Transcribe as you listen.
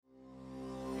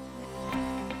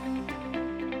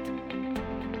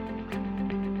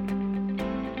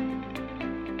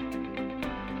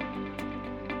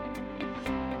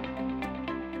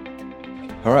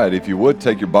All right, if you would,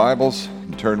 take your Bibles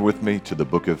and turn with me to the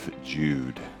book of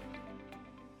Jude.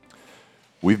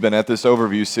 We've been at this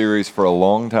overview series for a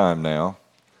long time now.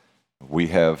 We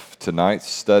have tonight's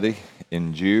study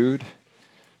in Jude,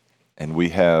 and we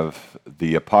have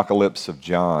the Apocalypse of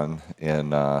John in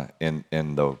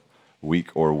the week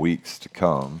or weeks to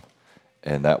come,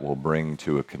 and that will bring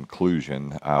to a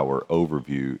conclusion our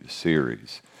overview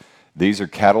series. These are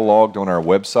cataloged on our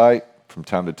website. From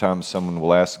time to time, someone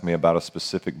will ask me about a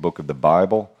specific book of the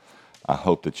Bible. I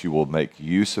hope that you will make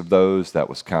use of those. That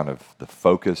was kind of the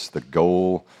focus. The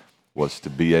goal was to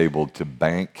be able to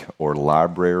bank or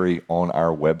library on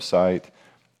our website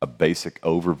a basic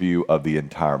overview of the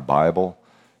entire Bible,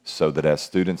 so that as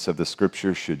students of the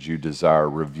Scripture, should you desire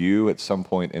review at some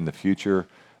point in the future,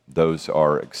 those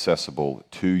are accessible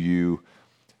to you.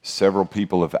 Several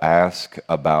people have asked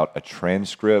about a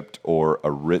transcript or a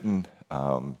written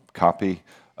copy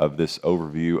of this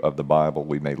overview of the Bible.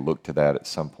 We may look to that at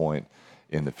some point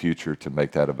in the future to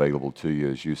make that available to you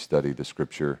as you study the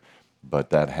Scripture, but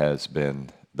that has been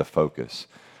the focus.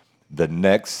 The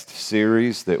next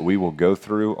series that we will go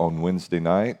through on Wednesday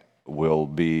night will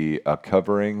be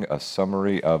covering a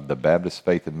summary of the Baptist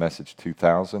Faith and Message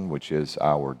 2000, which is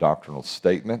our doctrinal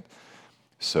statement.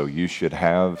 So you should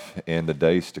have, in the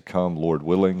days to come, Lord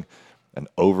willing, an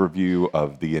overview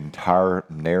of the entire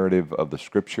narrative of the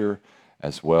Scripture,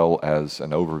 as well as an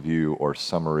overview or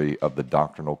summary of the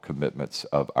doctrinal commitments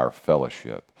of our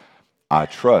fellowship. I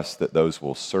trust that those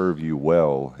will serve you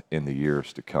well in the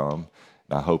years to come.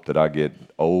 And I hope that I get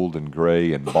old and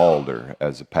gray and balder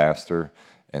as a pastor,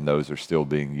 and those are still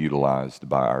being utilized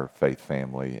by our faith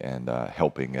family and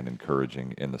helping and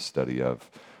encouraging in the study of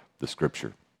the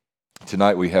Scripture.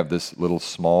 Tonight we have this little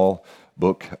small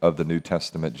book of the New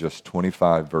Testament, just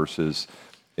 25 verses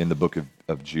in the book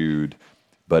of Jude,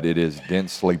 but it is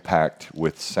densely packed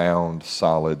with sound,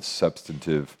 solid,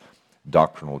 substantive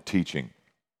doctrinal teaching.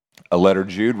 A letter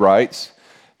Jude writes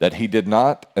that he did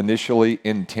not initially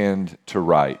intend to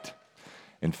write.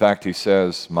 In fact, he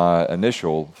says, my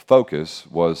initial focus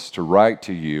was to write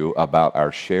to you about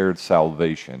our shared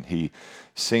salvation. He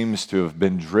seems to have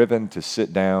been driven to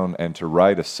sit down and to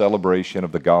write a celebration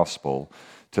of the gospel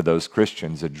to those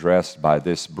Christians addressed by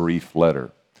this brief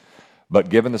letter. But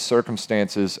given the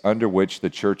circumstances under which the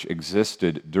church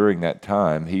existed during that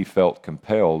time, he felt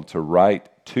compelled to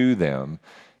write to them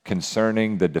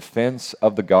concerning the defense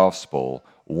of the gospel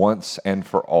once and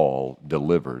for all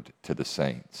delivered to the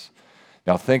saints.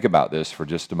 Now think about this for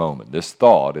just a moment. This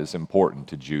thought is important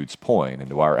to Jude's point and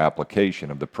to our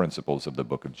application of the principles of the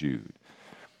book of Jude.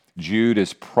 Jude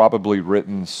is probably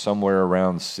written somewhere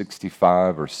around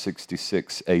 65 or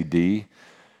 66 AD.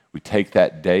 We take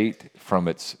that date from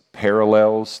its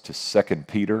parallels to 2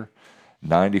 Peter.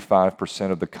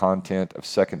 95% of the content of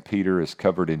 2 Peter is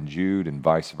covered in Jude and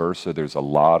vice versa. There's a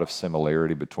lot of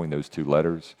similarity between those two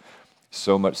letters.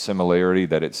 So much similarity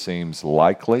that it seems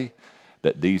likely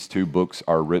that these two books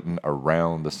are written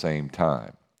around the same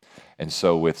time. And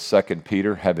so with 2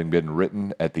 Peter having been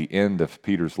written at the end of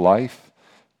Peter's life,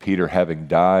 Peter having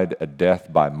died a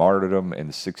death by martyrdom in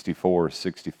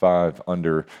 64-65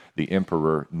 under the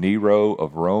Emperor Nero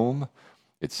of Rome,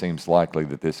 it seems likely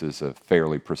that this is a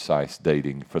fairly precise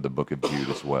dating for the book of Jude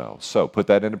as well. So put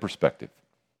that into perspective.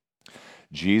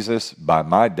 Jesus, by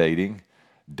my dating,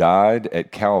 died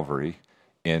at Calvary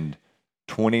in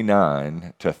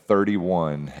 29 to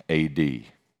 31 AD.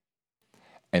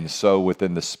 And so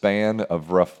within the span of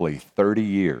roughly 30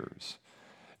 years,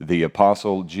 the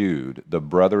Apostle Jude, the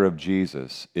brother of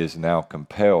Jesus, is now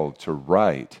compelled to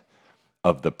write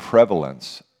of the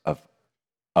prevalence of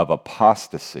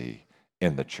apostasy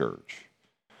in the church,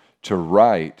 to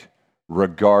write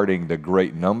regarding the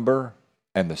great number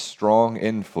and the strong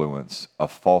influence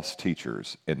of false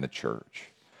teachers in the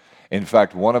church. In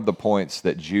fact, one of the points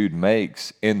that Jude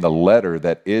makes in the letter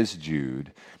that is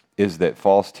Jude is that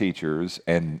false teachers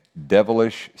and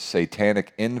devilish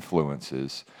satanic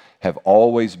influences have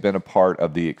always been a part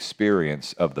of the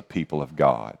experience of the people of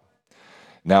God.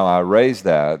 Now, I raise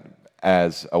that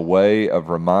as a way of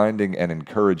reminding and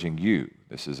encouraging you,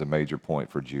 this is a major point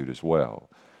for Jude as well,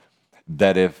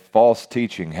 that if false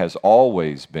teaching has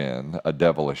always been a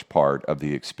devilish part of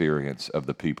the experience of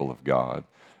the people of God,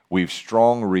 we've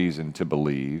strong reason to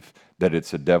believe that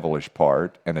it's a devilish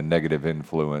part and a negative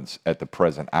influence at the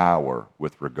present hour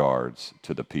with regards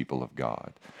to the people of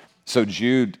God. So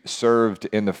Jude served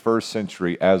in the first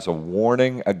century as a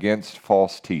warning against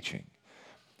false teaching.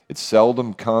 It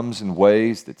seldom comes in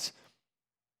ways that's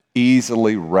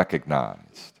easily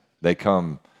recognized. They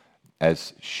come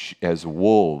as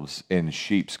wolves in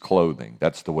sheep's clothing.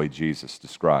 That's the way Jesus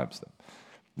describes them.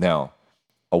 Now,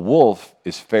 a wolf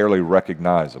is fairly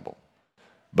recognizable.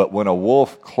 But when a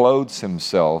wolf clothes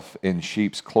himself in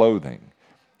sheep's clothing,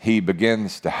 he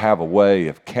begins to have a way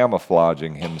of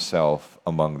camouflaging himself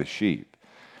among the sheep.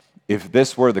 If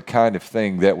this were the kind of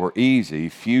thing that were easy,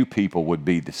 few people would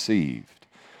be deceived.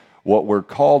 What we're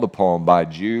called upon by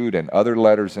Jude and other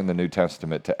letters in the New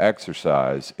Testament to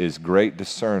exercise is great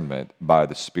discernment by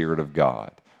the Spirit of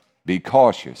God. Be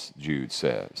cautious, Jude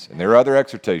says. And there are other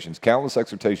exhortations, countless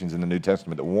exhortations in the New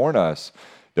Testament that warn us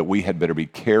that we had better be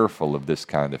careful of this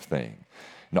kind of thing.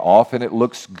 And often it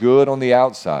looks good on the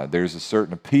outside. There's a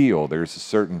certain appeal. There's a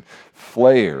certain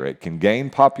flair. It can gain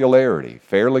popularity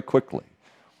fairly quickly.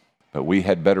 But we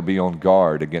had better be on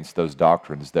guard against those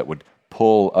doctrines that would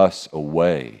pull us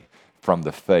away from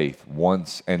the faith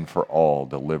once and for all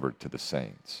delivered to the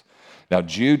saints. Now,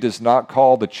 Jude does not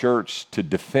call the church to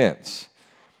defense.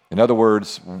 In other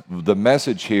words, the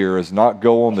message here is not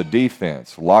go on the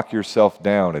defense, lock yourself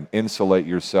down and insulate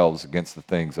yourselves against the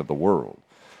things of the world.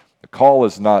 The call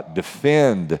is not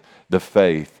defend the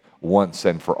faith once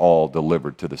and for all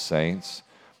delivered to the saints.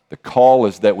 The call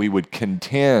is that we would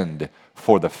contend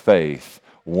for the faith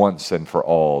once and for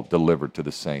all delivered to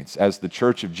the saints. As the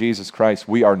Church of Jesus Christ,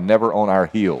 we are never on our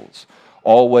heels,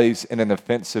 always in an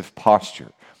offensive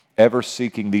posture, ever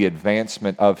seeking the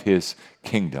advancement of His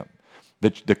kingdom.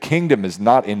 The kingdom is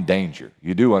not in danger.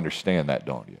 You do understand that,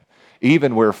 don't you?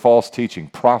 Even where false teaching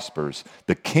prospers,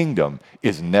 the kingdom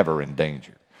is never in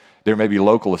danger. There may be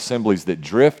local assemblies that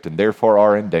drift and therefore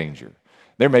are in danger.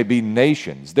 There may be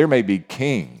nations, there may be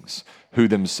kings who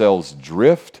themselves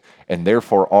drift and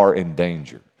therefore are in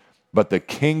danger. But the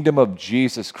kingdom of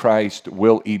Jesus Christ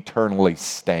will eternally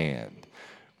stand.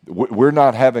 We're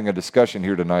not having a discussion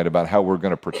here tonight about how we're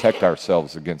going to protect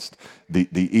ourselves against the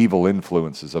evil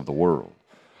influences of the world.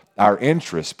 Our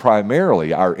interest,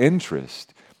 primarily our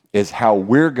interest, is how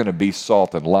we're going to be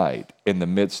salt and light in the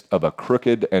midst of a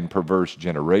crooked and perverse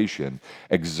generation,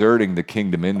 exerting the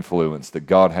kingdom influence that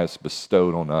God has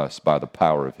bestowed on us by the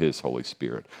power of His Holy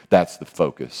Spirit. That's the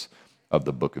focus of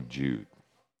the book of Jude.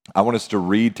 I want us to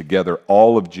read together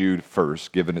all of Jude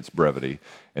first, given its brevity,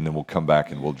 and then we'll come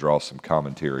back and we'll draw some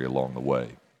commentary along the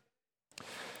way.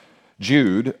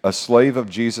 Jude, a slave of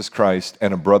Jesus Christ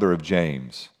and a brother of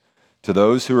James, to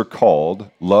those who are called,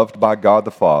 loved by God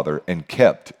the Father, and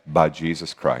kept by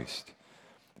Jesus Christ,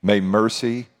 may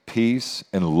mercy, peace,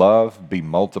 and love be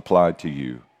multiplied to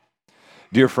you.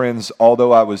 Dear friends,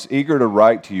 although I was eager to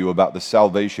write to you about the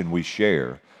salvation we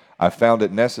share, I found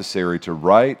it necessary to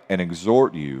write and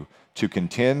exhort you to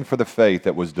contend for the faith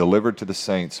that was delivered to the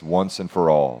saints once and for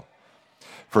all.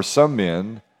 For some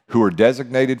men who were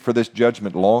designated for this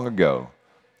judgment long ago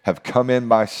have come in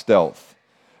by stealth.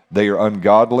 They are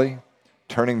ungodly,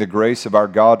 turning the grace of our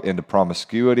God into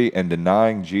promiscuity and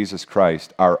denying Jesus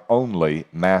Christ, our only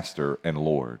Master and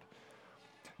Lord.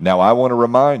 Now I want to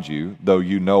remind you, though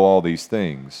you know all these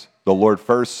things, the Lord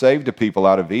first saved a people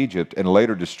out of Egypt and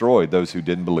later destroyed those who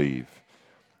didn't believe.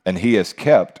 And He has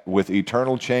kept with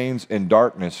eternal chains in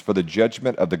darkness for the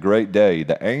judgment of the great day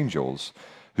the angels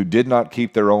who did not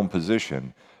keep their own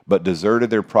position, but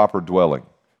deserted their proper dwelling.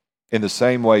 In the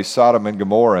same way, Sodom and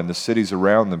Gomorrah and the cities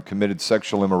around them committed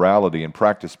sexual immorality and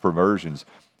practiced perversions,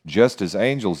 just as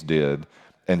angels did,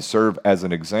 and serve as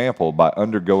an example by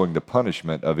undergoing the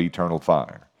punishment of eternal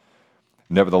fire.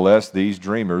 Nevertheless, these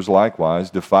dreamers likewise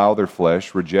defile their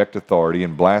flesh, reject authority,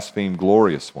 and blaspheme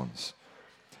glorious ones.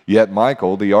 Yet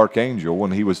Michael, the archangel,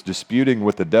 when he was disputing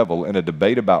with the devil in a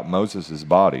debate about Moses'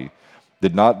 body,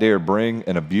 did not dare bring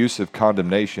an abusive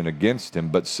condemnation against him,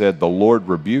 but said, "The Lord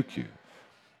rebuke you."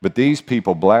 But these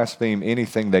people blaspheme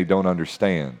anything they don't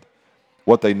understand.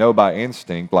 What they know by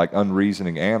instinct, like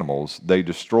unreasoning animals, they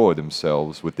destroy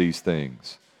themselves with these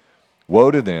things.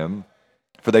 Woe to them,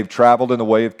 for they've traveled in the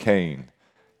way of Cain,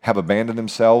 have abandoned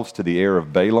themselves to the error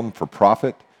of Balaam for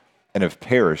profit, and have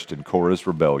perished in Korah's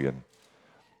rebellion.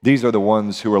 These are the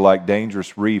ones who are like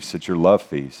dangerous reefs at your love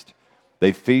feast.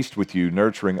 They feast with you,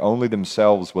 nurturing only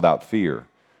themselves without fear.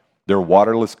 They're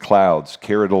waterless clouds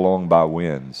carried along by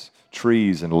winds,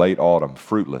 trees in late autumn,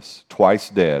 fruitless,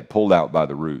 twice dead, pulled out by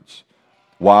the roots.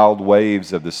 Wild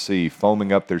waves of the sea,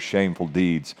 foaming up their shameful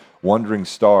deeds, wandering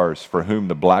stars for whom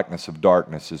the blackness of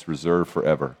darkness is reserved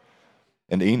forever.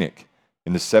 And Enoch,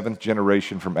 in the 7th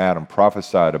generation from Adam,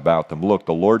 prophesied about them, "Look,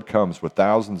 the Lord comes with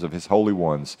thousands of His holy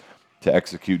ones to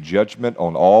execute judgment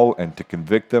on all and to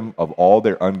convict them of all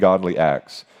their ungodly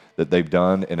acts that they've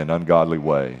done in an ungodly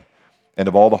way, and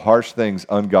of all the harsh things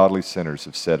ungodly sinners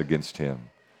have said against Him."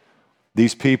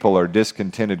 These people are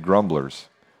discontented grumblers,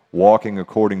 walking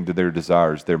according to their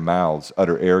desires. Their mouths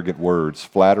utter arrogant words,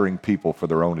 flattering people for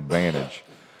their own advantage.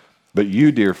 But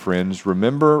you, dear friends,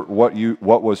 remember what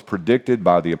was predicted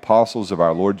by the apostles of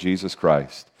our Lord Jesus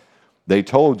Christ. They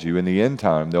told you in the end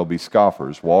time there'll be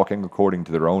scoffers walking according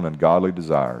to their own ungodly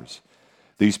desires.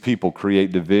 These people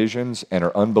create divisions and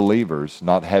are unbelievers,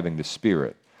 not having the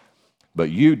Spirit. But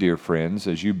you, dear friends,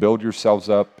 as you build yourselves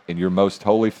up in your most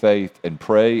holy faith and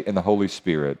pray in the Holy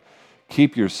Spirit,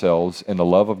 keep yourselves in the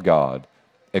love of God,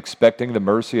 expecting the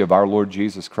mercy of our Lord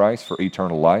Jesus Christ for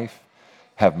eternal life.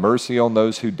 Have mercy on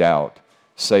those who doubt.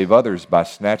 Save others by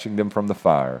snatching them from the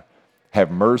fire.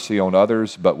 Have mercy on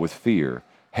others, but with fear,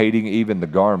 hating even the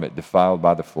garment defiled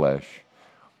by the flesh.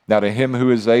 Now to him who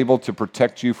is able to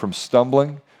protect you from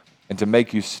stumbling and to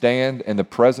make you stand in the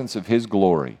presence of his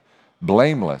glory,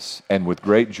 blameless and with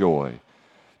great joy,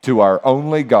 to our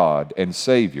only God and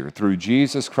Savior, through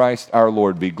Jesus Christ our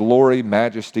Lord, be glory,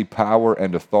 majesty, power,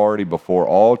 and authority before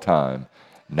all time,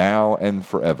 now and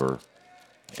forever.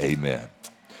 Amen.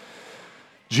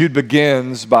 Jude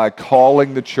begins by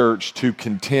calling the church to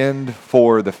contend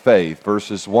for the faith.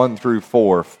 Verses 1 through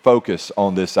 4 focus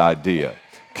on this idea,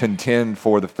 contend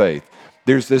for the faith.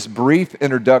 There's this brief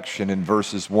introduction in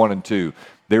verses 1 and 2.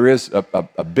 There is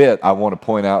a bit I want to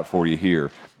point out for you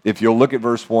here. If you'll look at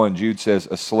verse 1, Jude says,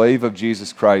 "A slave of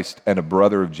Jesus Christ and a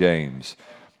brother of James,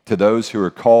 to those who are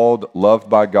called, loved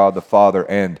by God the Father,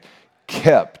 and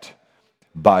kept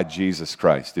by Jesus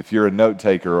Christ." If you're a note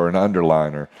taker or an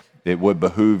underliner, it would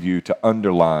behoove you to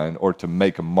underline or to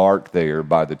make a mark there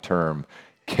by the term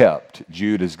kept.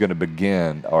 Jude is going to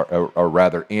begin, or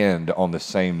rather end, on the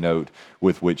same note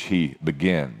with which he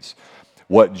begins.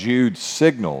 What Jude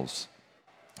signals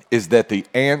is that the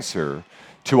answer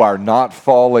to our not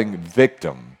falling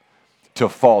victim to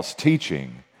false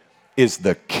teaching is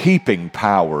the keeping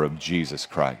power of Jesus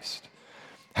Christ.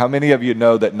 How many of you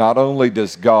know that not only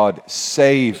does God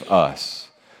save us,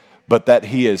 but that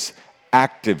he is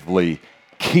actively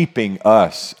keeping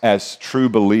us as true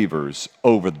believers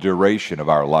over the duration of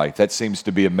our life? That seems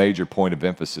to be a major point of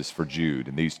emphasis for Jude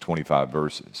in these 25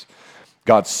 verses.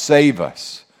 God save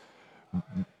us,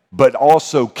 but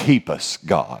also keep us,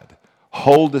 God.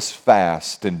 Hold us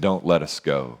fast and don't let us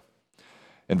go.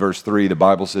 In verse 3, the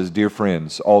Bible says, "Dear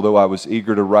friends, although I was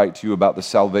eager to write to you about the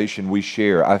salvation we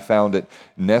share, I found it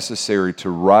necessary to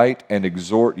write and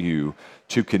exhort you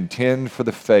to contend for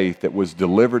the faith that was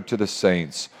delivered to the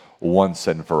saints once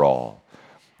and for all."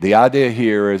 The idea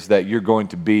here is that you're going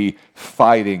to be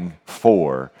fighting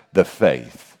for the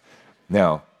faith.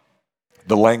 Now,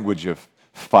 the language of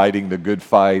fighting the good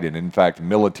fight, and in fact,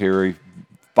 military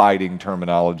fighting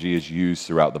terminology is used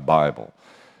throughout the Bible.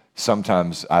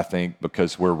 Sometimes, I think,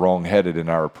 because we're wrong-headed in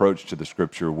our approach to the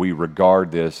Scripture, we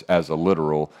regard this as a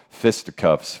literal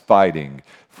fisticuffs fighting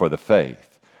for the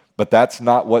faith. But that's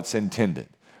not what's intended.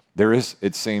 There is,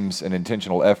 it seems, an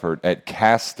intentional effort at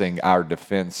casting our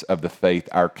defense of the faith,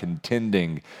 our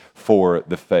contending for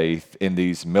the faith, in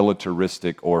these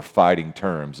militaristic or fighting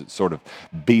terms. It sort of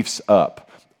beefs up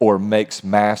or makes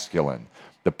masculine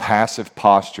the passive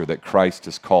posture that Christ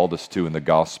has called us to in the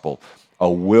gospel. A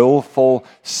willful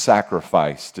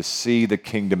sacrifice to see the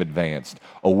kingdom advanced,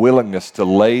 a willingness to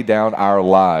lay down our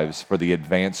lives for the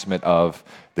advancement of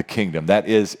the kingdom. That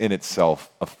is in itself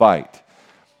a fight,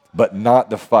 but not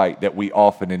the fight that we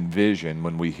often envision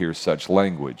when we hear such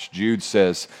language. Jude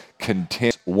says,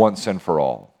 contend once and for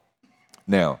all.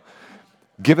 Now,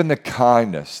 given the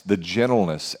kindness, the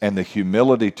gentleness, and the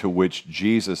humility to which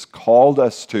Jesus called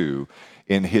us to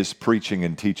in his preaching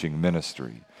and teaching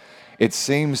ministry, it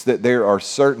seems that there are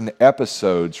certain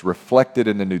episodes reflected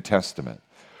in the New Testament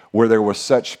where there was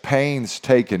such pains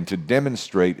taken to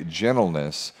demonstrate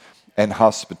gentleness and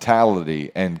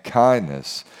hospitality and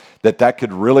kindness that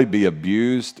could really be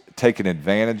abused, taken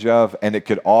advantage of, and it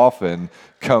could often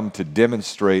come to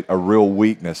demonstrate a real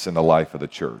weakness in the life of the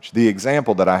church. The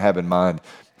example that I have in mind,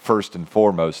 first and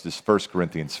foremost, is 1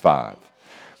 Corinthians 5.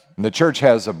 And the church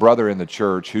has a brother in the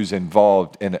church who's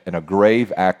involved in a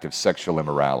grave act of sexual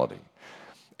immorality.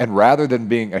 And rather than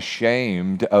being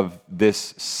ashamed of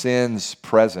this sin's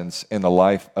presence in the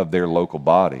life of their local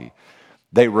body,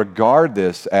 they regard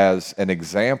this as an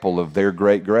example of their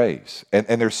great grace. And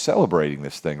they're celebrating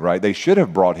this thing, right? They should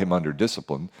have brought him under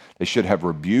discipline. They should have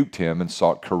rebuked him and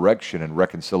sought correction and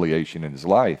reconciliation in his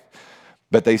life.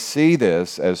 But they see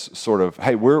this as sort of,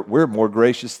 hey, we're more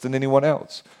gracious than anyone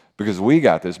else because we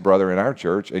got this brother in our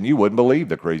church, and you wouldn't believe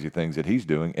the crazy things that he's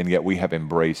doing, and yet we have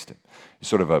embraced him. It's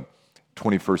sort of a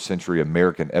 21st century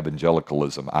American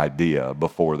evangelicalism idea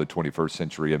before the 21st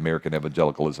century American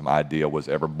evangelicalism idea was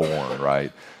ever born,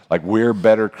 right? Like, we're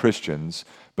better Christians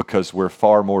because we're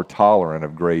far more tolerant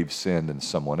of grave sin than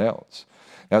someone else.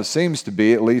 Now, it seems to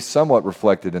be at least somewhat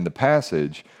reflected in the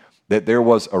passage that there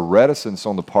was a reticence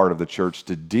on the part of the church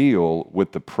to deal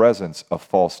with the presence of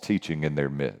false teaching in their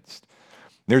midst.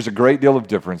 There's a great deal of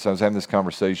difference. I was having this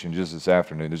conversation just this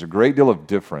afternoon. There's a great deal of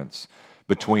difference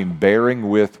between bearing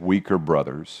with weaker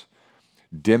brothers,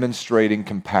 demonstrating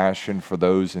compassion for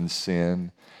those in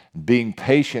sin, being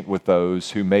patient with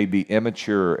those who may be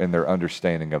immature in their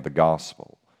understanding of the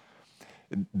gospel.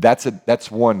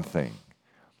 That's one thing.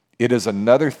 It is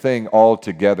another thing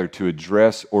altogether to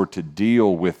address or to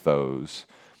deal with those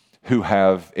who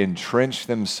have entrenched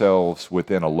themselves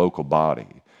within a local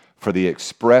body for the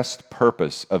expressed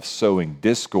purpose of sowing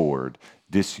discord,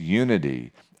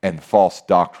 disunity, and false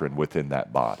doctrine within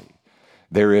that body.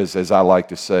 There is, as I like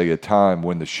to say, a time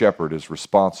when the shepherd is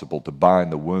responsible to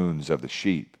bind the wounds of the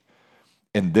sheep.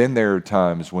 And then there are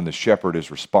times when the shepherd is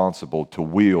responsible to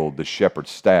wield the shepherd's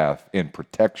staff in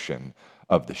protection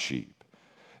of the sheep.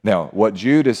 Now, what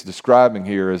Jude is describing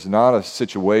here is not a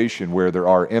situation where there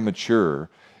are immature,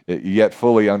 yet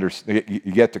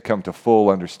to come to full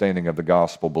understanding of the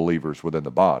gospel believers within the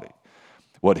body.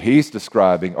 What he's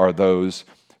describing are those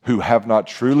who have not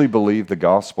truly believed the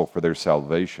gospel for their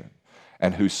salvation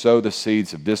and who sow the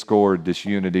seeds of discord,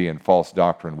 disunity, and false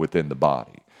doctrine within the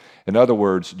body. In other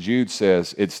words, Jude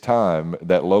says it's time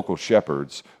that local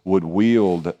shepherds would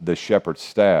wield the shepherd's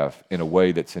staff in a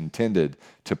way that's intended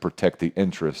to protect the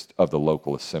interest of the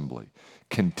local assembly.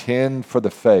 Contend for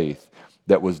the faith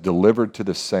that was delivered to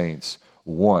the saints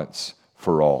once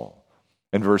for all.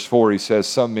 In verse 4, he says,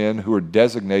 some men who were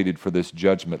designated for this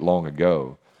judgment long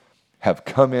ago have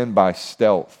come in by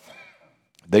stealth.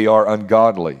 They are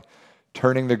ungodly,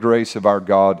 turning the grace of our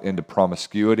God into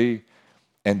promiscuity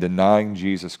and denying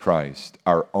Jesus Christ,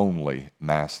 our only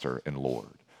Master and Lord.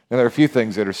 Now, there are a few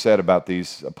things that are said about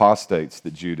these apostates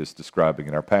that Jude is describing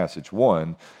in our passage.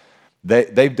 One,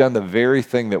 they've done the very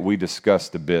thing that we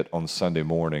discussed a bit on Sunday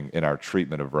morning in our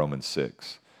treatment of Romans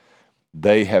 6.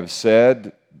 They have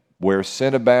said, where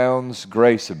sin abounds,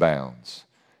 grace abounds.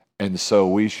 And so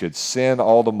we should sin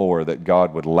all the more that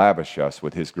God would lavish us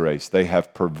with his grace. They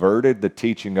have perverted the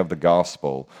teaching of the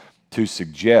gospel to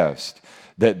suggest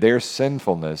that their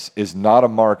sinfulness is not a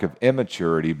mark of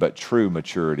immaturity, but true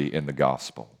maturity in the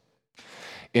gospel.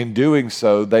 In doing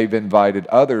so, they've invited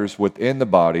others within the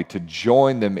body to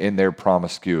join them in their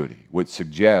promiscuity, which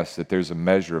suggests that there's a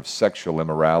measure of sexual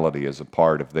immorality as a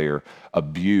part of their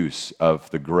abuse of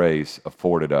the grace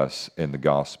afforded us in the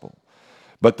gospel.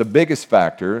 But the biggest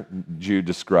factor Jude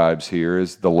describes here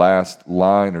is the last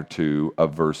line or two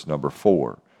of verse number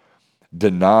 4.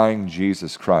 Denying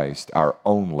Jesus Christ, our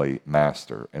only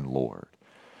Master and Lord.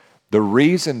 The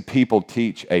reason people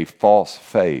teach a false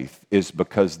faith is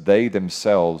because they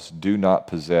themselves do not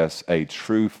possess a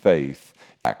true faith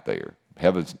back there.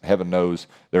 Heaven knows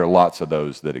there are lots of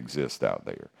those that exist out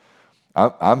there.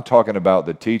 I'm talking about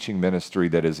the teaching ministry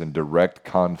that is in direct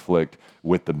conflict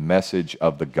with the message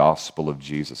of the gospel of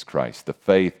Jesus Christ, the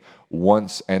faith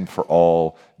once and for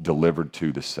all delivered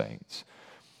to the saints.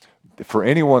 For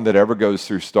anyone that ever goes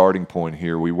through Starting Point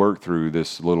here, we work through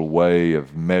this little way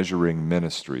of measuring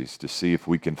ministries to see if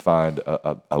we can find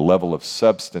a level of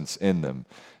substance in them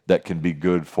that can be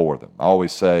good for them. I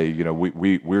always say,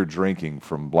 we're drinking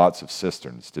from lots of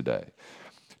cisterns today.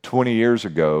 20 years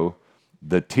ago,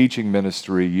 the teaching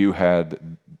ministry you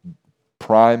had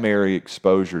primary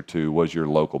exposure to was your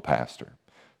local pastor.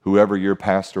 Whoever your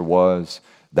pastor was,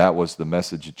 that was the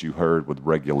message that you heard with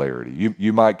regularity.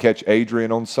 You might catch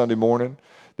Adrian on Sunday morning.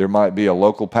 There might be a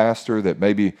local pastor that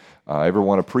maybe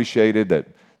everyone appreciated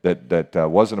that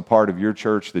wasn't a part of your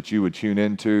church that you would tune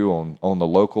into on the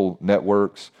local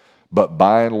networks. But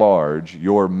by and large,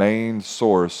 your main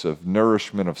source of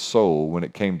nourishment of soul when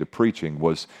it came to preaching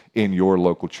was in your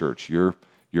local church,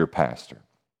 your pastor.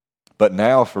 But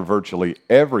now for virtually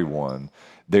everyone,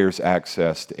 there's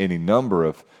access to any number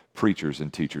of preachers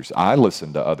and teachers. I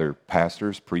listen to other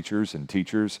pastors, preachers, and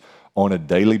teachers on a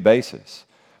daily basis.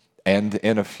 And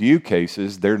in a few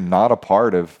cases, they're not a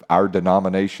part of our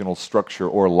denominational structure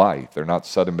or life. They're not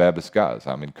Southern Baptist guys.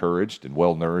 I'm encouraged and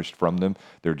well-nourished from them.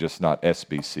 They're just not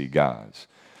SBC guys.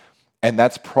 And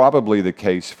that's probably the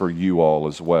case for you all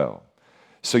as well.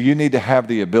 So you need to have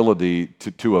the ability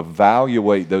to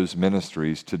evaluate those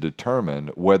ministries to determine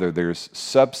whether there's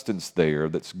substance there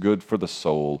that's good for the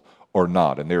soul or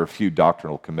not. And there are a few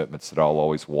doctrinal commitments that I'll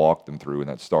always walk them through in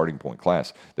that Starting Point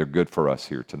class. They're good for us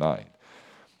here tonight.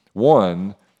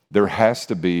 One, there has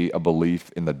to be a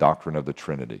belief in the doctrine of the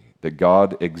Trinity, that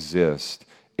God exists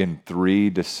in three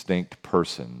distinct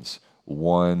persons,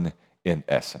 one in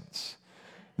essence.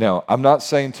 Now, I'm not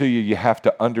saying to you have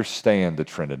to understand the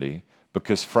Trinity,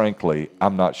 because frankly,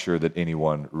 I'm not sure that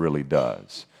anyone really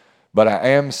does. But I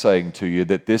am saying to you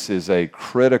that this is a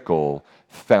critical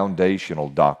foundational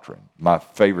doctrine. My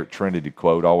favorite Trinity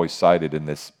quote, always cited in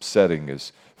this setting,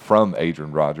 is from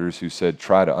Adrian Rogers, who said,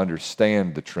 "Try to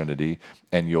understand the Trinity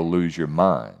and you'll lose your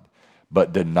mind,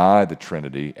 but deny the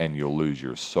Trinity and you'll lose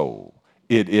your soul."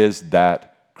 It is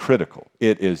that critical.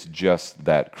 It is just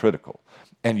that critical.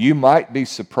 And you might be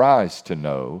surprised to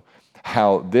know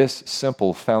how this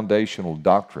simple foundational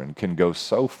doctrine can go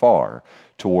so far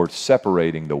towards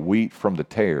separating the wheat from the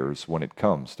tares when it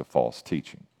comes to false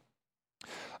teaching.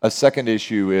 A second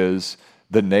issue is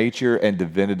the nature and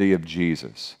divinity of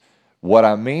Jesus. What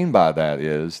I mean by that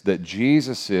is that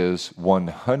Jesus is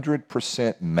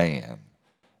 100% man,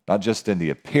 not just in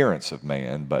the appearance of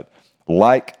man, but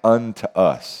like unto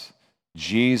us.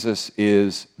 Jesus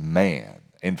is man.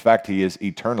 In fact, he is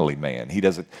eternally man. He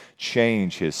doesn't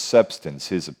change his substance,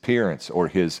 his appearance, or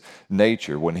his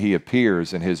nature. When he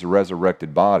appears in his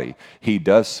resurrected body, he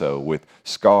does so with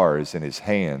scars in his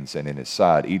hands and in his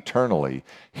side. Eternally,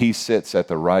 he sits at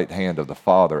the right hand of the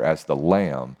Father as the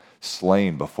Lamb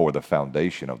slain before the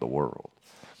foundation of the world.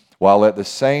 While at the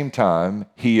same time,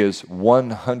 he is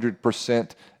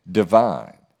 100%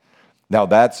 divine. Now,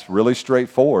 that's really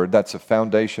straightforward. That's a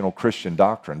foundational Christian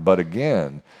doctrine. But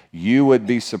again, you would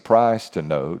be surprised to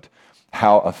note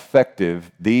how effective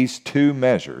these two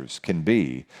measures can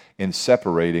be in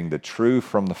separating the true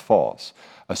from the false,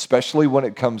 especially when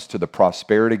it comes to the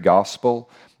prosperity gospel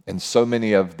and so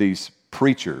many of these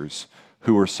preachers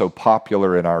who are so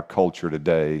popular in our culture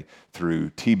today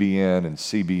through TBN and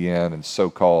CBN and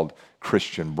so-called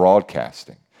Christian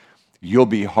broadcasting. You'll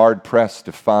be hard-pressed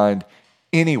to find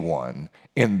anyone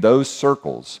in those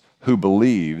circles who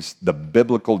believes the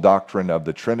biblical doctrine of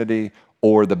the Trinity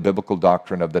or the biblical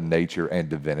doctrine of the nature and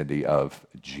divinity of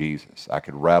Jesus. I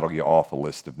could rattle you off a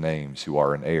list of names who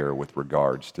are in error with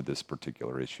regards to this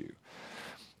particular issue.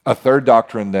 A third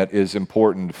doctrine that is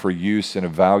important for use in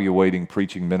evaluating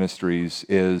preaching ministries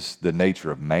is the nature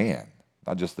of man,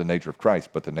 not just the nature of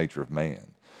Christ, but the nature of man.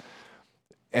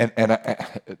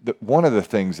 One of the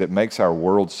things that makes our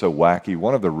world so wacky,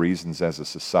 one of the reasons as a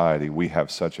society we have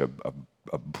such a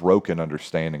broken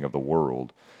understanding of the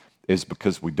world, is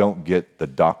because we don't get the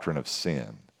doctrine of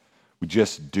sin. We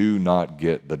just do not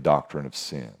get the doctrine of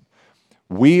sin.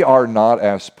 We are not,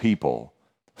 as people,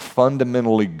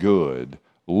 fundamentally good,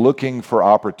 looking for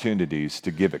opportunities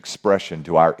to give expression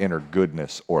to our inner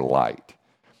goodness or light.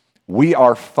 We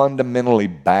are fundamentally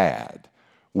bad.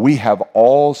 We have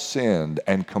all sinned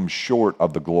and come short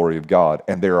of the glory of God.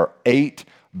 And there are 8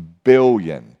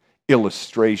 billion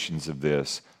illustrations of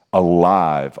this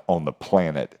alive on the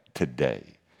planet today.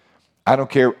 I don't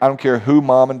care who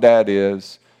mom and dad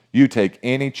is. You take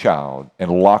any child and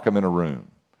lock them in a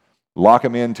room. Lock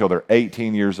them in until they're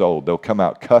 18 years old. They'll come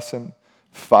out cussing,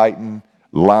 fighting,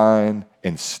 lying,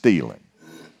 and stealing.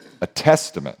 A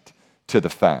testament to the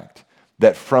fact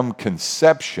that from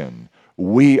conception,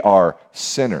 we are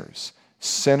sinners,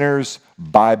 sinners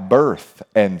by birth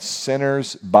and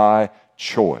sinners by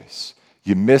choice.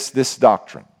 You miss this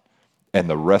doctrine, and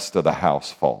the rest of the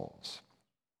house falls.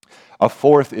 A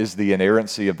fourth is the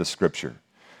inerrancy of the Scripture.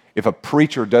 If a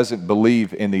preacher doesn't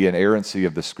believe in the inerrancy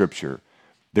of the Scripture,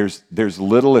 there's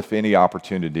little, if any,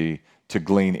 opportunity to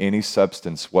glean any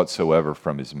substance whatsoever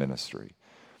from his ministry.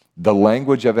 The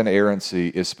language of inerrancy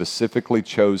is specifically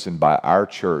chosen by our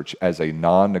church as a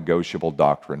non-negotiable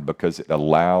doctrine because it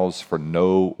allows for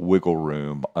no wiggle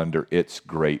room under its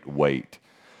great weight.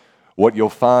 What you'll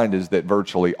find is that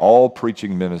virtually all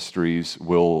preaching ministries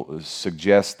will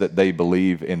suggest that they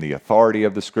believe in the authority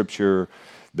of the Scripture.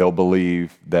 They'll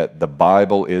believe that the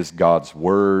Bible is God's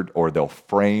Word, or they'll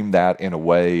frame that in a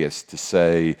way as to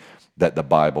say that the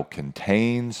Bible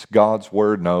contains God's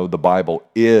Word. No, the Bible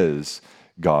is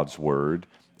God's Word.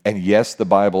 And yes, the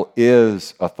Bible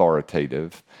is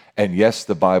authoritative. And yes,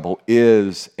 the Bible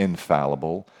is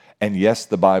infallible. And yes,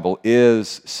 the Bible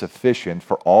is sufficient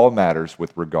for all matters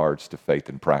with regards to faith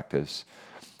and practice.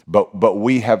 But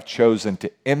we have chosen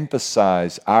to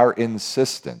emphasize our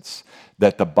insistence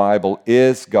that the Bible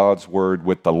is God's Word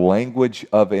with the language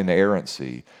of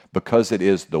inerrancy because it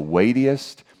is the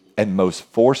weightiest and most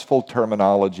forceful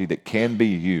terminology that can be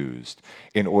used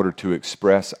in order to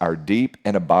express our deep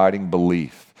and abiding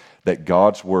belief that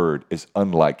God's Word is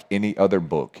unlike any other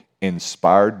book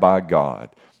inspired by God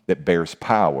that bears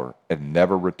power and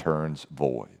never returns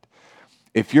void.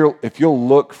 If you'll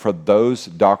look for those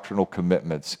doctrinal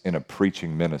commitments in a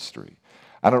preaching ministry,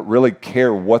 I don't really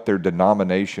care what their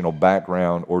denominational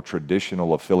background or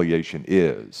traditional affiliation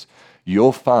is,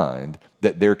 you'll find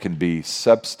that there can be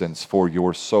substance for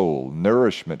your soul,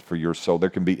 nourishment for your soul. There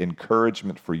can be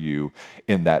encouragement for you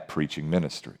in that preaching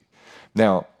ministry.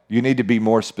 Now, you need to be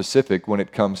more specific when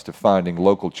it comes to finding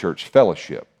local church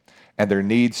fellowship. And there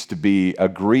needs to be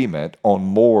agreement on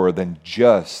more than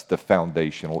just the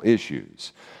foundational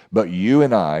issues. But you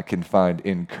and I can find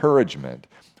encouragement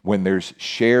when there's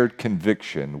shared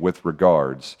conviction with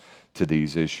regards to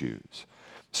these issues.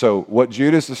 So what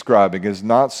Jude is describing is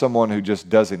not someone who just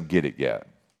doesn't get it yet.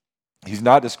 He's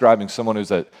not describing someone who's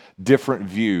a different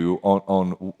view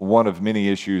on one of many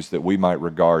issues that we might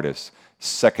regard as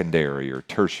secondary or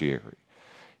tertiary.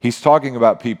 He's talking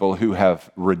about people who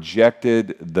have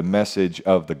rejected the message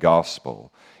of the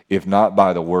gospel, if not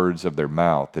by the words of their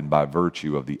mouth, and by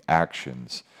virtue of the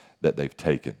actions that they've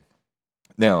taken.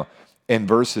 Now, in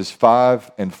verses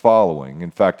 5 and following, in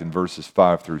fact, in verses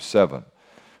 5 through 7,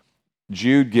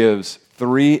 Jude gives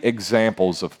 3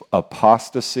 examples of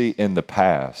apostasy in the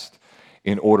past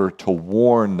in order to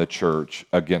warn the church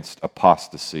against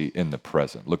apostasy in the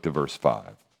present. Look to verse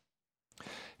 5.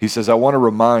 He says, I want to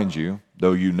remind you,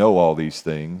 though you know all these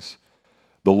things,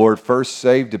 the Lord first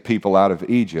saved a people out of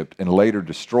Egypt and later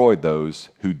destroyed those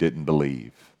who didn't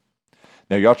believe.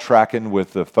 Now, y'all tracking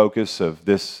with the focus of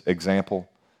this example?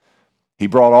 He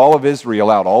brought all of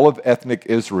Israel out. All of ethnic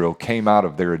Israel came out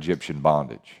of their Egyptian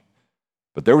bondage.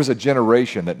 But there was a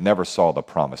generation that never saw the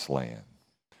promised land.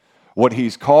 What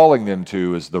he's calling them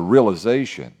to is the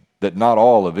realization that not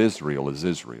all of Israel is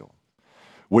Israel,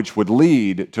 which would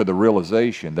lead to the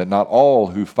realization that not all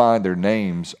who find their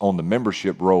names on the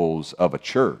membership rolls of a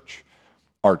church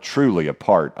are truly a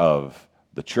part of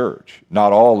the church.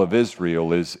 Not all of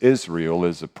Israel is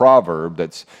a proverb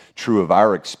that's true of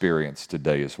our experience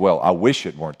today as well. I wish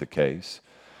it weren't the case,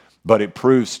 but it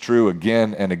proves true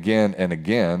again and again and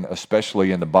again,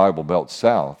 especially in the Bible Belt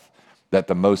South, that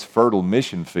the most fertile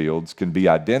mission fields can be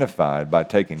identified by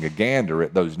taking a gander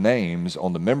at those names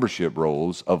on the membership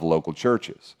rolls of local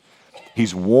churches.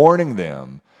 He's warning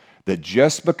them that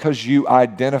just because you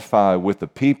identify with the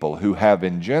people who have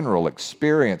in general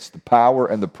experienced the power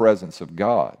and the presence of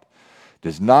God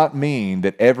does not mean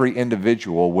that every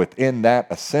individual within that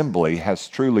assembly has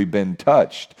truly been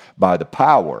touched by the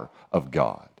power of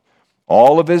God.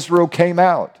 All of Israel came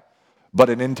out, but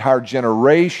an entire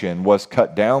generation was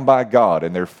cut down by God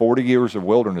in their 40 years of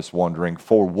wilderness wandering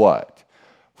for what?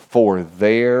 For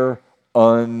their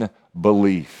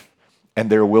unbelief. And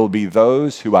there will be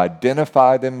those who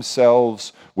identify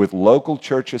themselves with local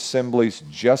church assemblies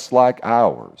just like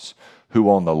ours, who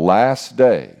on the last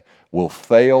day will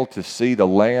fail to see the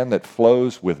land that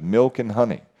flows with milk and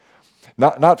honey.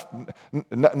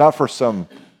 Not for some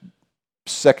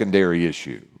secondary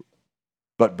issue,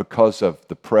 but because of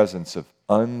the presence of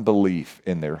unbelief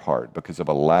in their heart, because of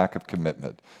a lack of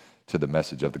commitment to the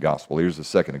message of the gospel. Here's the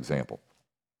second example.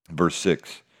 Verse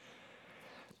 6.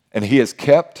 And he has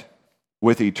kept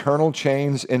with eternal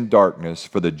chains in darkness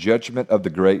for the judgment of the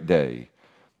great day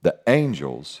the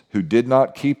angels who did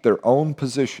not keep their own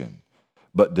position,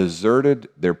 but deserted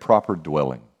their proper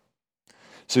dwelling.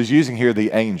 So he's using here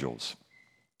the angels.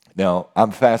 Now,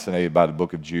 I'm fascinated by the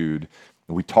book of Jude.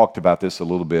 We talked about this a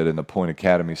little bit in the Point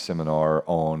Academy seminar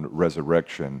on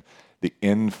resurrection, the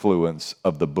influence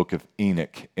of the book of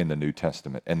Enoch in the New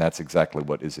Testament, and that's exactly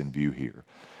what is in view here.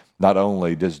 Not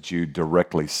only does Jude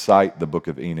directly cite the book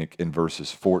of Enoch in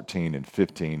verses 14 and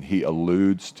 15, he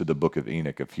alludes to the book of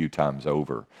Enoch a few times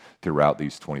over throughout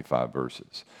these 25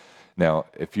 verses. Now,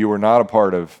 if you were not a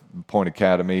part of Point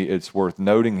Academy, it's worth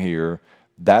noting here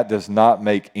that does not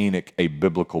make Enoch a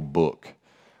biblical book.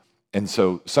 And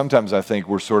so sometimes I think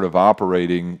we're sort of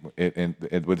operating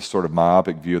with a sort of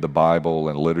myopic view of the Bible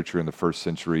and literature in the first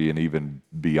century and even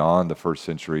beyond the first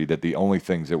century, that the only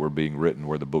things that were being written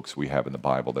were the books we have in the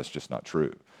Bible. That's just not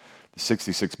true. The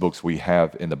 66 books we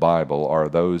have in the Bible are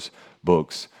those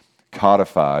books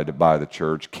codified by the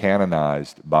church,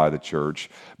 canonized by the church,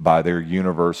 by their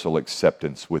universal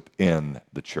acceptance within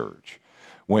the church.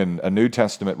 When a New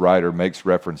Testament writer makes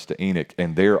reference to Enoch,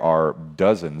 and there are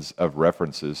dozens of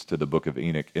references to the book of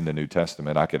Enoch in the New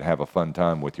Testament, I could have a fun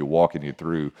time with you walking you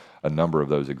through a number of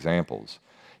those examples.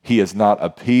 He is not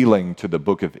appealing to the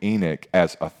book of Enoch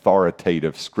as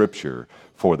authoritative scripture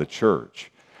for the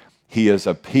church. He is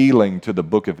appealing to the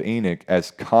book of Enoch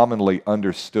as commonly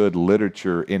understood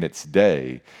literature in its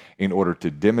day in order to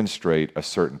demonstrate a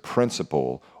certain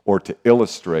principle or to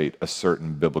illustrate a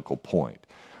certain biblical point.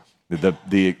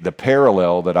 The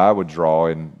parallel that I would draw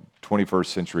in 21st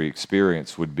century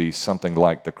experience would be something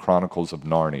like the Chronicles of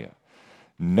Narnia.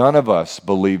 None of us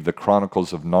believe the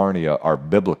Chronicles of Narnia are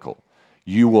biblical.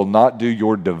 You will not do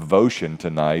your devotion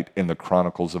tonight in the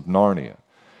Chronicles of Narnia.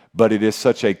 but it is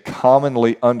such a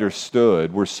commonly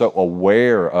understood, we're so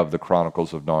aware of the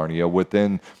Chronicles of Narnia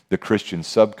within the Christian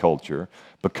subculture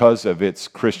because of its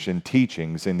Christian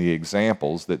teachings and the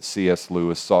examples that C.S.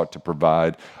 Lewis sought to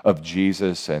provide of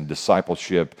Jesus and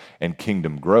discipleship and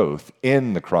kingdom growth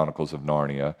in the Chronicles of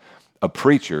Narnia. A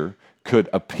preacher could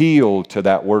appeal to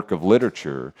that work of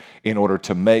literature in order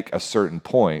to make a certain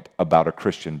point about a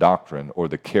Christian doctrine or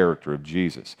the character of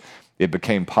Jesus. It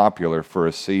became popular for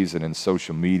a season in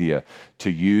social media to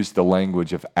use the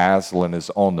language of Aslan is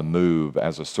on the move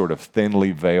as a sort of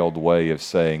thinly veiled way of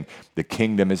saying the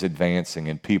kingdom is advancing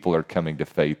and people are coming to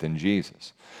faith in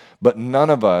Jesus. But none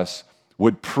of us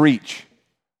would preach.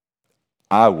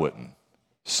 I wouldn't.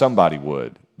 Somebody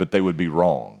would, but they would be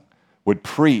wrong. Would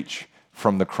preach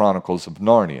from the Chronicles of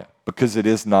Narnia because it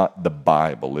is not the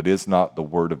Bible. It is not the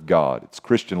Word of God. It's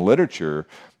Christian literature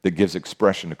that gives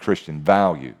expression to Christian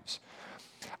values.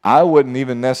 I wouldn't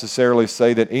even necessarily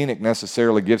say that Enoch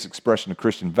necessarily gives expression to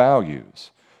Christian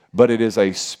values, but it is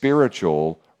a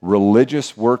spiritual,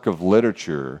 religious work of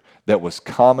literature that was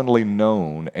commonly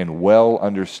known and well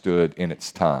understood in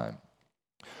its time.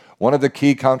 One of the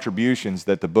key contributions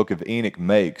that the book of Enoch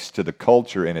makes to the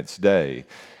culture in its day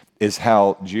is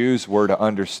how Jews were to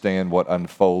understand what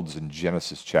unfolds in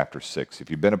Genesis chapter 6. If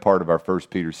you've been a part of our 1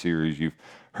 Peter series, you've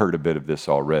heard a bit of this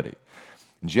already.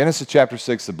 In Genesis chapter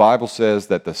 6, the Bible says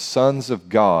that the sons of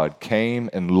God came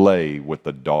and lay with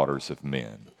the daughters of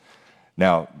men.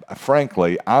 Now,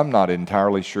 frankly, I'm not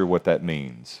entirely sure what that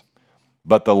means.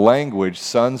 But the language,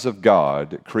 sons of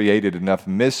God, created enough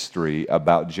mystery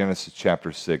about Genesis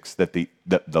chapter 6 that the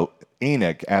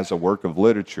Enoch, as a work of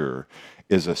literature,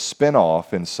 is a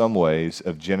spin-off in some ways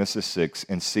of Genesis 6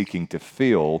 and seeking to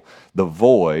fill the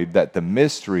void that the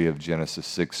mystery of Genesis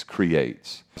 6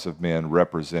 creates. Of men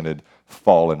represented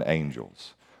fallen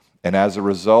angels. And as a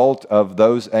result of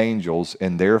those angels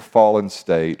in their fallen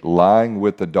state lying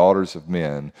with the daughters of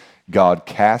men, God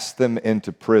cast them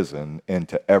into prison,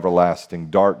 into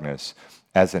everlasting darkness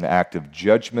as an act of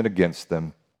judgment against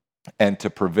them and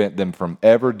to prevent them from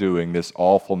ever doing this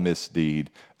awful misdeed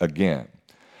again.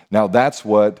 Now that's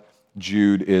what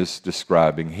Jude is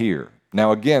describing here.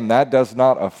 Now again, that does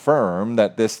not affirm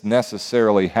that this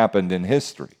necessarily happened in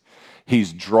history.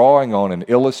 He's drawing on an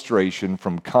illustration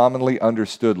from commonly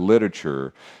understood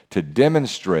literature to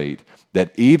demonstrate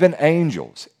that even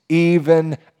angels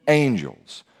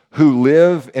who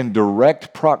live in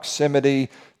direct proximity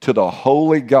to the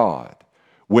holy God,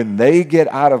 when they get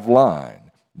out of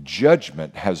line,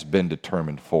 judgment has been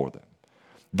determined for them.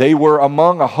 They were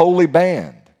among a holy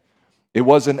band. It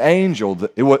was an angel,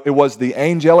 it was the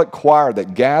angelic choir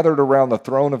that gathered around the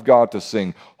throne of God to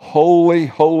sing Holy,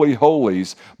 Holy,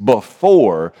 Holies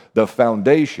before the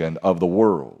foundation of the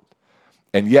world.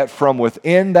 And yet from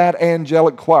within that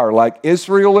angelic choir, like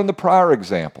Israel in the prior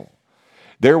example,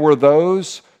 there were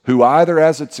those who either,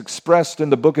 as it's expressed in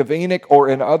the book of Enoch or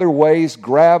in other ways,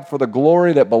 grab for the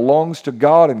glory that belongs to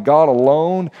God and God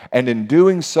alone, and in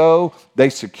doing so,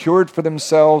 they secured for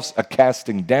themselves a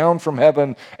casting down from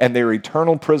heaven and their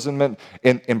eternal imprisonment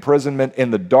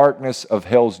in the darkness of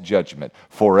hell's judgment,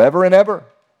 forever and ever.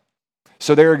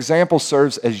 So their example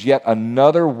serves as yet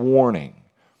another warning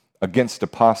against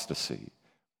apostasy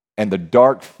and the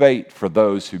dark fate for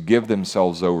those who give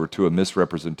themselves over to a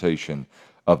misrepresentation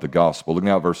of the gospel. Look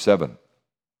now at verse 7.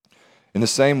 In the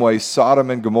same way,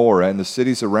 Sodom and Gomorrah and the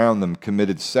cities around them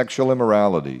committed sexual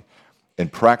immorality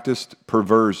and practiced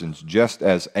perversions just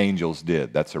as angels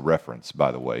did. That's a reference,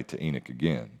 by the way, to Enoch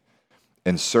again.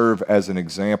 And serve as an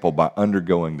example by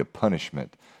undergoing the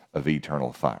punishment of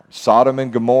eternal fire. Sodom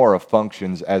and Gomorrah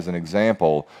functions as an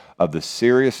example of the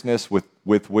seriousness with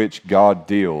which God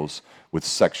deals with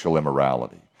sexual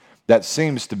immorality. That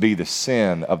seems to be the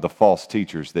sin of the false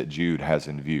teachers that Jude has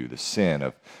in view, the sin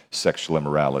of sexual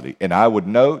immorality. And I would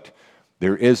note,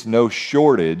 there is no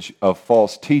shortage of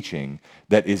false teaching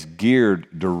that is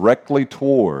geared directly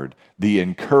toward the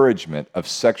encouragement of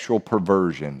sexual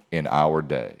perversion in our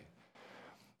day.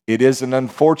 It is an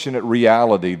unfortunate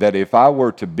reality that if I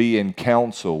were to be in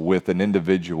counsel with an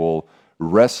individual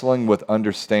wrestling with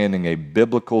understanding a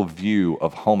biblical view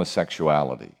of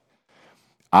homosexuality,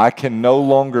 I can no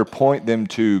longer point them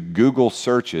to Google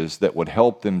searches that would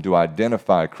help them to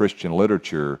identify Christian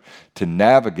literature to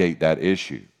navigate that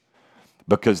issue,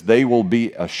 because they will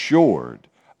be assured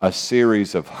a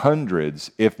series of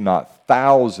hundreds, if not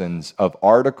thousands, of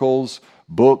articles,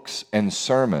 books, and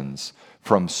sermons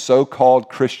from so-called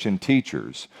Christian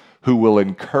teachers who will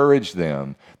encourage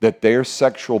them that their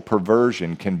sexual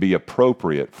perversion can be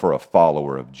appropriate for a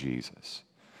follower of Jesus.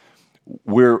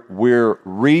 We're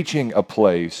reaching a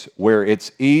place where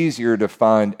it's easier to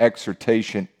find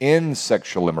exhortation in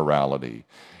sexual immorality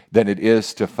than it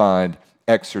is to find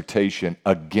exhortation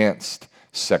against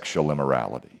sexual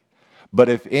immorality. But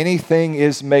if anything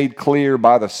is made clear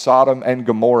by the Sodom and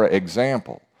Gomorrah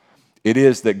example, it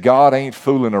is that God ain't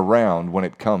fooling around when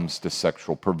it comes to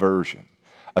sexual perversion,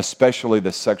 especially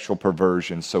the sexual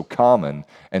perversion so common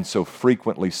and so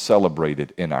frequently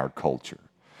celebrated in our culture.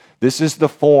 This is the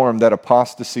form that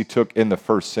apostasy took in the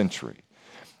first century.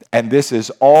 And this is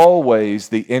always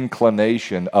the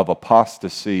inclination of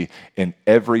apostasy in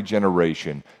every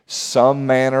generation, some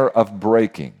manner of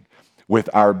breaking with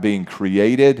our being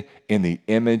created in the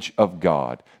image of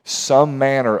God, some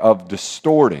manner of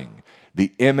distorting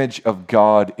the image of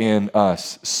God in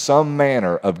us, some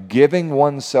manner of giving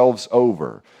oneself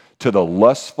over to the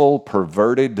lustful,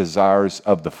 perverted desires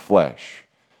of the flesh,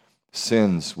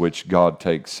 sins which God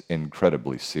takes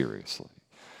incredibly seriously.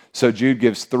 So Jude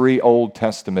gives 3 Old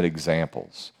Testament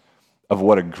examples of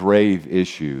what a grave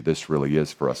issue this really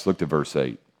is for us. Look to verse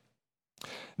 8.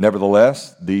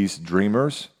 Nevertheless, these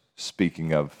dreamers,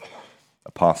 speaking of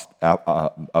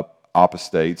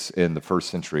apostates in the first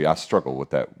century, I struggle with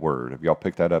that word. Have y'all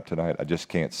picked that up tonight? I just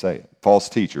can't say it. False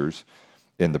teachers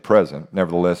in the present.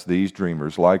 Nevertheless, these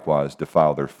dreamers likewise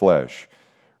defile their flesh,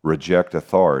 reject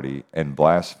authority, and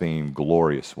blaspheme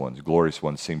glorious ones. Glorious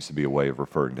ones seems to be a way of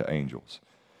referring to angels.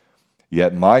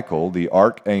 Yet Michael, the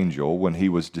archangel, when he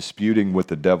was disputing with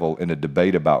the devil in a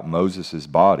debate about Moses'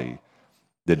 body,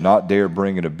 did not dare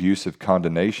bring an abusive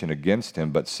condemnation against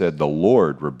him, but said, "The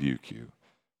Lord rebuke you."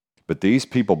 But these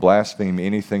people blaspheme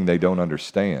anything they don't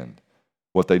understand.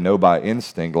 What they know by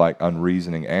instinct, like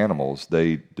unreasoning animals,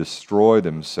 they destroy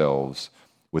themselves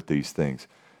with these things.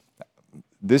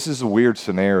 This is a weird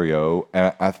scenario,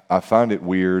 and I find it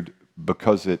weird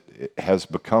because it has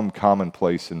become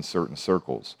commonplace in certain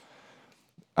circles.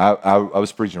 I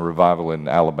was preaching a revival in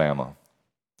Alabama.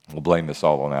 We'll blame this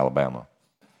all on Alabama.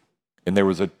 And there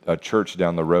was a church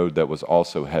down the road that was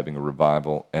also having a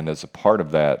revival, and as a part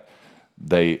of that,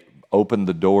 they opened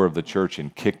the door of the church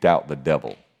and kicked out the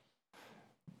devil.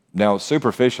 Now,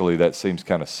 superficially, that seems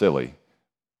kind of silly,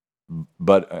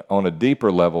 but on a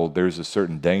deeper level, there's a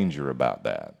certain danger about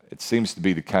that. It seems to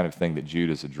be the kind of thing that Jude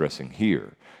is addressing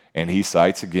here. And he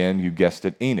cites again, you guessed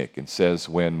it, Enoch, and says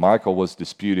when Michael was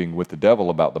disputing with the devil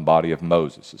about the body of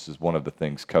Moses, this is one of the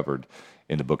things covered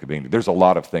in the book of Enoch. There's a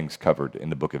lot of things covered in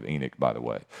the book of Enoch, by the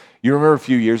way. You remember a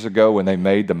few years ago when they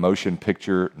made the motion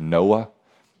picture Noah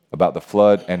about the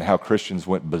flood and how Christians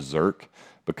went berserk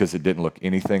because it didn't look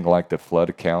anything like the flood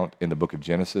account in the book of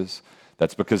Genesis?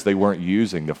 That's because they weren't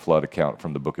using the flood account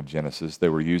from the book of Genesis. They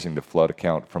were using the flood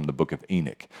account from the book of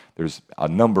Enoch. There's a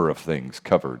number of things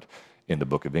covered in the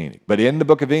book of Enoch. But in the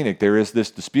book of Enoch, there is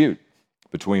this dispute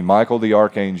between Michael the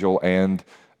archangel and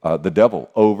the devil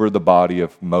over the body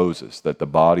of Moses, that the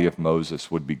body of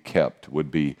Moses would be kept, would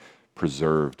be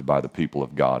preserved by the people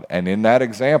of God. And in that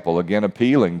example, again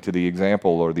appealing to the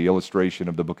example or the illustration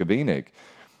of the book of Enoch,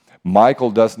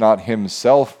 Michael does not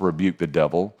himself rebuke the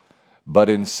devil, but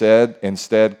instead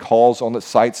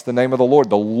cites the name of the Lord.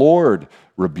 The Lord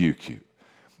rebuke you.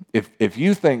 If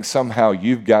you think somehow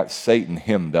you've got Satan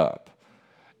hemmed up,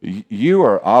 you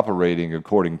are operating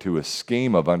according to a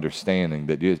scheme of understanding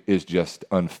that is just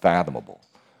unfathomable.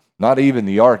 Not even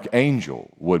the archangel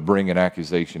would bring an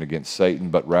accusation against Satan,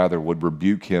 but rather would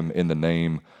rebuke him in the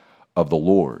name of the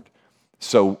Lord.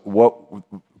 So what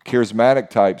charismatic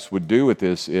types would do with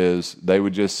this is they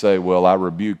would just say, well, I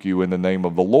rebuke you in the name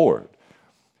of the Lord.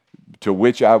 To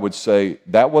which I would say,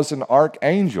 that was an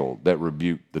archangel that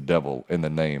rebuked the devil in the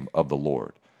name of the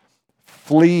Lord.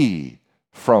 Flee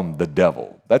from the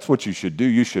devil. That's what you should do.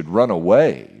 You should run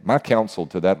away. My counsel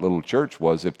to that little church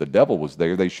was if the devil was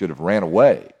there, they should have ran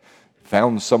away,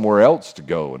 found somewhere else to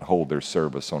go and hold their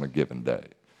service on a given day.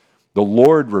 The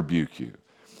Lord rebuke you.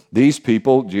 These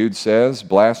people, Jude says,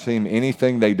 blaspheme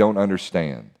anything they don't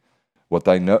understand. What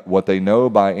they know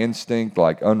by instinct,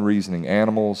 like unreasoning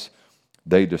animals,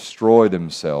 they destroy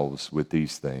themselves with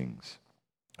these things.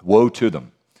 Woe to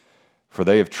them, for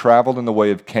they have traveled in the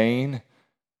way of Cain,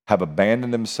 have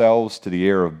abandoned themselves to the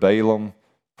error of Balaam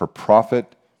for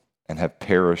profit, and have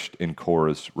perished in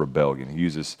Korah's rebellion. He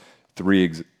uses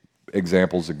 3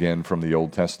 examples again from the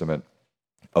Old Testament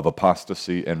of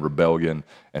apostasy and rebellion,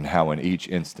 and how in each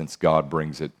instance God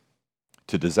brings it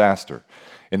to disaster.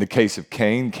 In the case of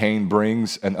Cain, Cain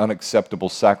brings an unacceptable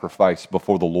sacrifice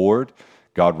before the Lord.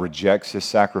 God rejects his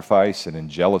sacrifice, and in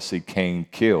jealousy, Cain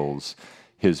kills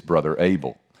his brother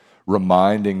Abel.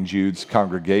 reminding Jude's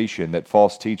congregation that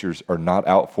false teachers are not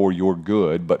out for your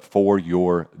good, but for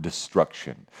your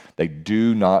destruction. They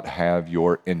do not have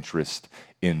your interest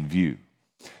in view.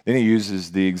 Then he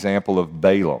uses the example of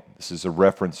Balaam. This is a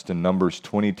reference to Numbers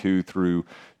 22 through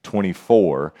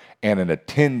 24 and an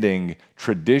attending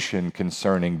tradition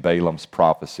concerning Balaam's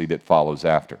prophecy that follows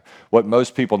after. What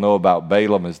most people know about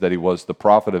Balaam is that he was the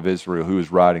prophet of Israel who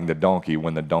was riding the donkey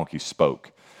when the donkey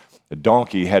spoke. The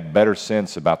donkey had better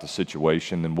sense about the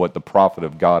situation than what the prophet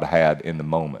of God had in the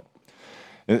moment.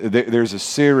 There's a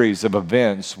series of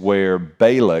events where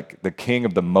Balak, the king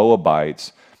of the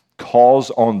Moabites, calls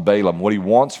on Balaam. What he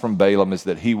wants from Balaam is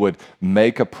that he would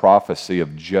make a prophecy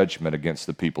of judgment against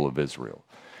the people of Israel.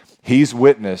 He's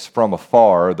witnessed from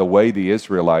afar the way the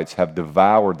Israelites have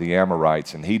devoured the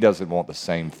Amorites, and he doesn't want the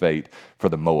same fate for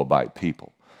the Moabite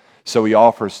people. So he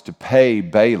offers to pay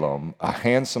Balaam a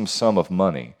handsome sum of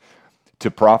money to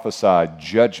prophesy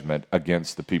judgment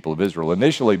against the people of Israel.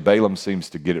 Initially, Balaam seems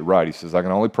to get it right. He says, I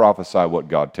can only prophesy what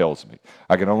God tells me.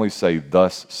 I can only say,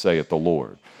 thus saith the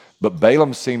Lord. But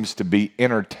Balaam seems to be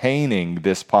entertaining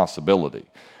this possibility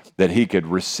that he could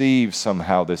receive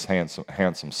somehow this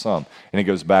handsome sum. And he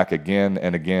goes back again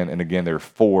and again and again. There are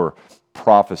 4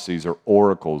 prophecies or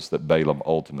oracles that Balaam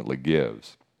ultimately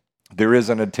gives. There is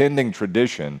an attending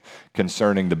tradition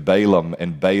concerning the Balaam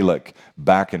and Balak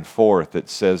back and forth that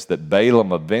says that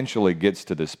Balaam eventually gets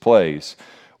to this place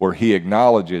where he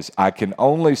acknowledges, I can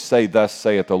only say, thus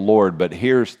saith the Lord, but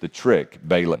here's the trick,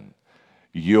 Balaam.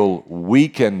 You'll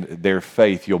weaken their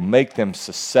faith. You'll make them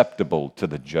susceptible to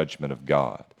the judgment of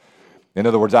God. In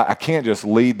other words, I can't just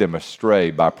lead them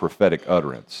astray by prophetic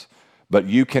utterance, but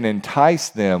you can entice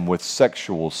them with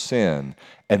sexual sin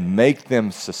and make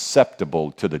them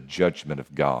susceptible to the judgment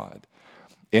of God.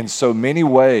 In so many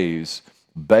ways,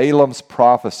 Balaam's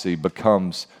prophecy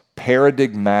becomes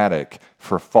paradigmatic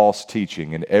for false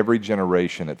teaching in every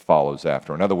generation that follows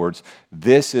after. In other words,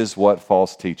 this is what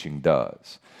false teaching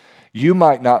does. You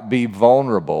might not be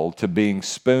vulnerable to being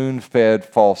spoon-fed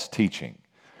false teaching,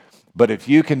 but if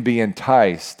you can be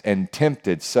enticed and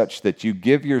tempted such that you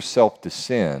give yourself to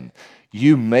sin,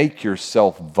 you make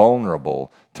yourself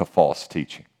vulnerable to false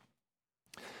teaching.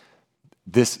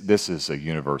 This is a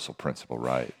universal principle,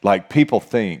 right? Like people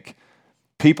think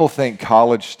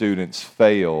college students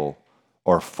fail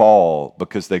or fall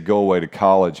because they go away to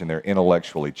college and they're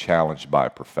intellectually challenged by a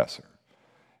professor.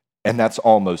 And that's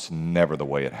almost never the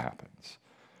way it happens.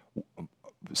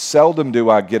 Seldom do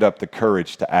I get up the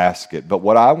courage to ask it, but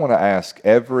what I want to ask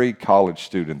every college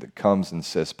student that comes and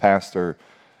says, Pastor,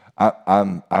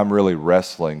 I'm really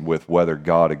wrestling with whether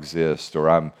God exists, or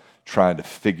I'm trying to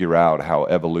figure out how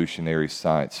evolutionary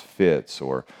science fits,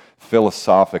 or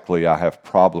philosophically I have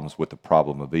problems with the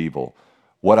problem of evil.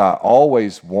 What I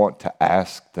always want to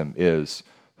ask them is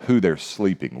who they're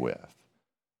sleeping with.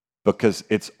 Because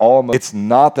it's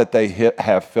not that they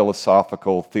have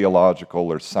philosophical,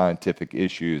 theological, or scientific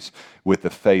issues with the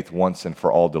faith once and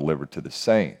for all delivered to the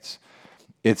saints.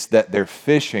 It's that they're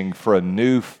fishing for a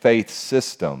new faith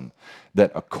system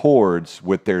that accords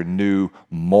with their new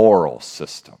moral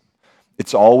system.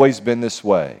 It's always been this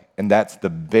way, and that's the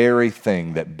very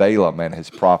thing that Balaam and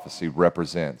his prophecy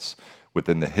represents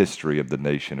within the history of the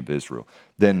nation of Israel.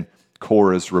 Then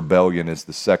Korah's rebellion is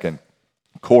the second.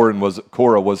 Korah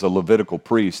was a Levitical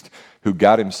priest who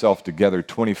got himself together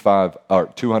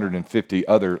 250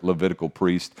 other Levitical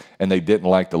priests, and they didn't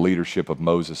like the leadership of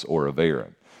Moses or of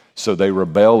Aaron. So they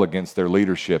rebel against their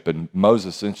leadership, and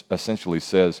Moses essentially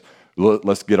says,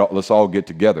 let's all get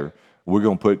together. We're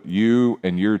going to put you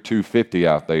and your 250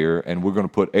 out there, and we're going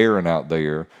to put Aaron out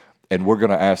there, and we're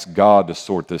going to ask God to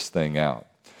sort this thing out.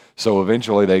 So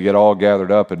eventually they get all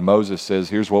gathered up, and Moses says,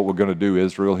 here's what we're going to do,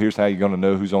 Israel. Here's how you're going to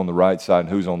know who's on the right side and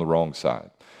who's on the wrong side.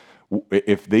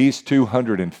 If these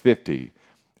 250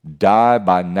 die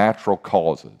by natural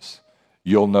causes,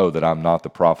 you'll know that I'm not the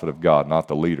prophet of God, not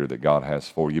the leader that God has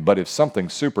for you. But if something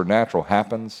supernatural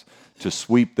happens to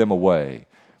sweep them away,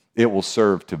 it will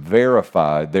serve to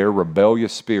verify their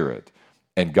rebellious spirit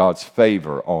and God's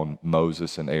favor on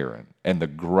Moses and Aaron. And the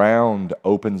ground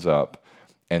opens up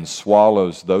and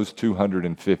swallows those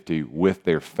 250 with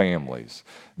their families,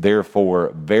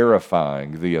 therefore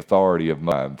verifying the authority of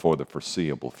Moab for the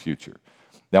foreseeable future.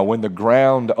 Now, when the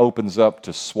ground opens up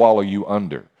to swallow you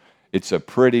under, it's a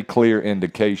pretty clear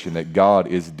indication that God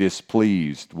is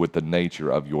displeased with the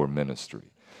nature of your ministry.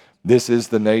 This is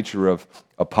the nature of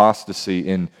apostasy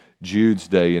in Jude's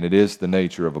day, and it is the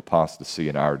nature of apostasy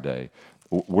in our day.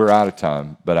 We're out of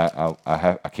time, but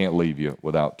I can't leave you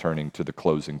without turning to the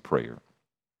closing prayer.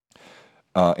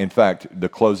 In fact, the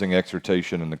closing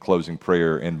exhortation and the closing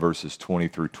prayer in verses 20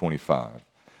 through 25.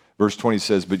 Verse 20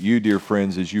 says, "But you, dear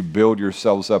friends, as you build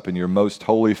yourselves up in your most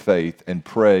holy faith and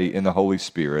pray in the Holy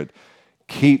Spirit,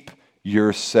 keep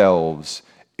yourselves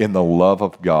in the love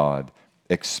of God,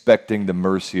 expecting the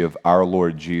mercy of our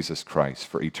Lord Jesus Christ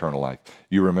for eternal life."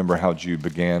 You remember how Jude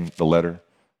began the letter?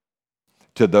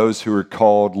 To those who are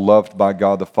called, loved by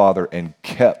God the Father, and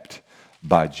kept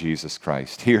by Jesus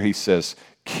Christ. Here he says,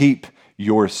 keep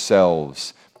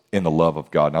yourselves in the love of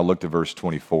God. Now look to verse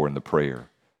 24 in the prayer.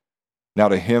 "Now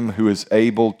to him who is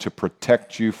able to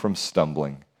protect you from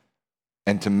stumbling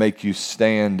and to make you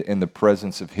stand in the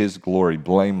presence of his glory,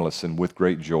 blameless and with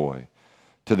great joy,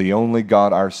 to the only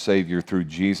God our Savior through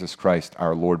Jesus Christ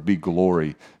our Lord, be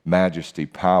glory, majesty,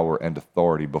 power, and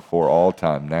authority before all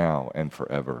time, now and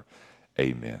forever.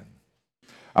 Amen."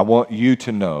 I want you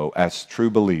to know, as true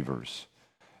believers,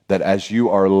 that as you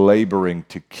are laboring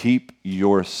to keep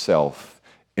yourself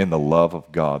in the love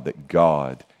of God, that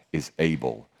God is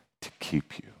able to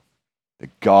keep you.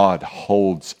 That God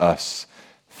holds us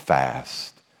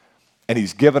fast. And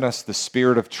he's given us the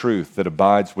Spirit of truth that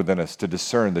abides within us to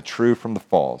discern the true from the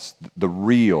false, the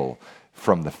real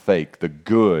from the fake, the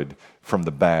good from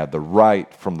the bad, the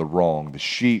right from the wrong, the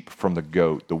sheep from the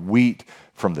goat, the wheat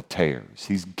from the tares.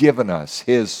 He's given us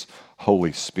his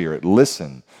Holy Spirit.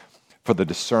 Listen for the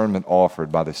discernment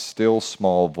offered by the still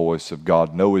small voice of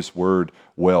God. Know his word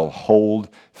well. Hold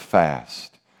fast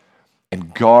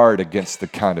and guard against the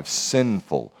kind of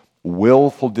sinful,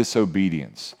 willful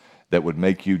disobedience that would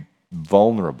make you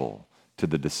vulnerable to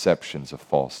the deceptions of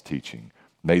false teaching.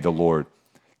 May the Lord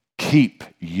keep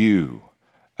you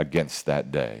against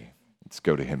that day. Let's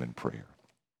go to him in prayer.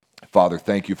 Father,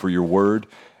 thank you for your word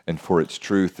and for its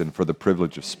truth and for the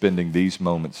privilege of spending these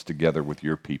moments together with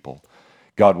your people.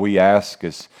 God, we ask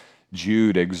as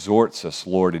Jude exhorts us,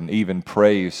 Lord, and even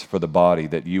prays for the body,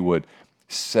 that you would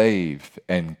save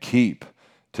and keep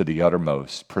to the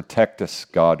uttermost. Protect us,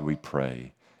 God, we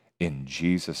pray. In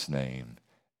Jesus' name,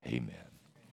 amen.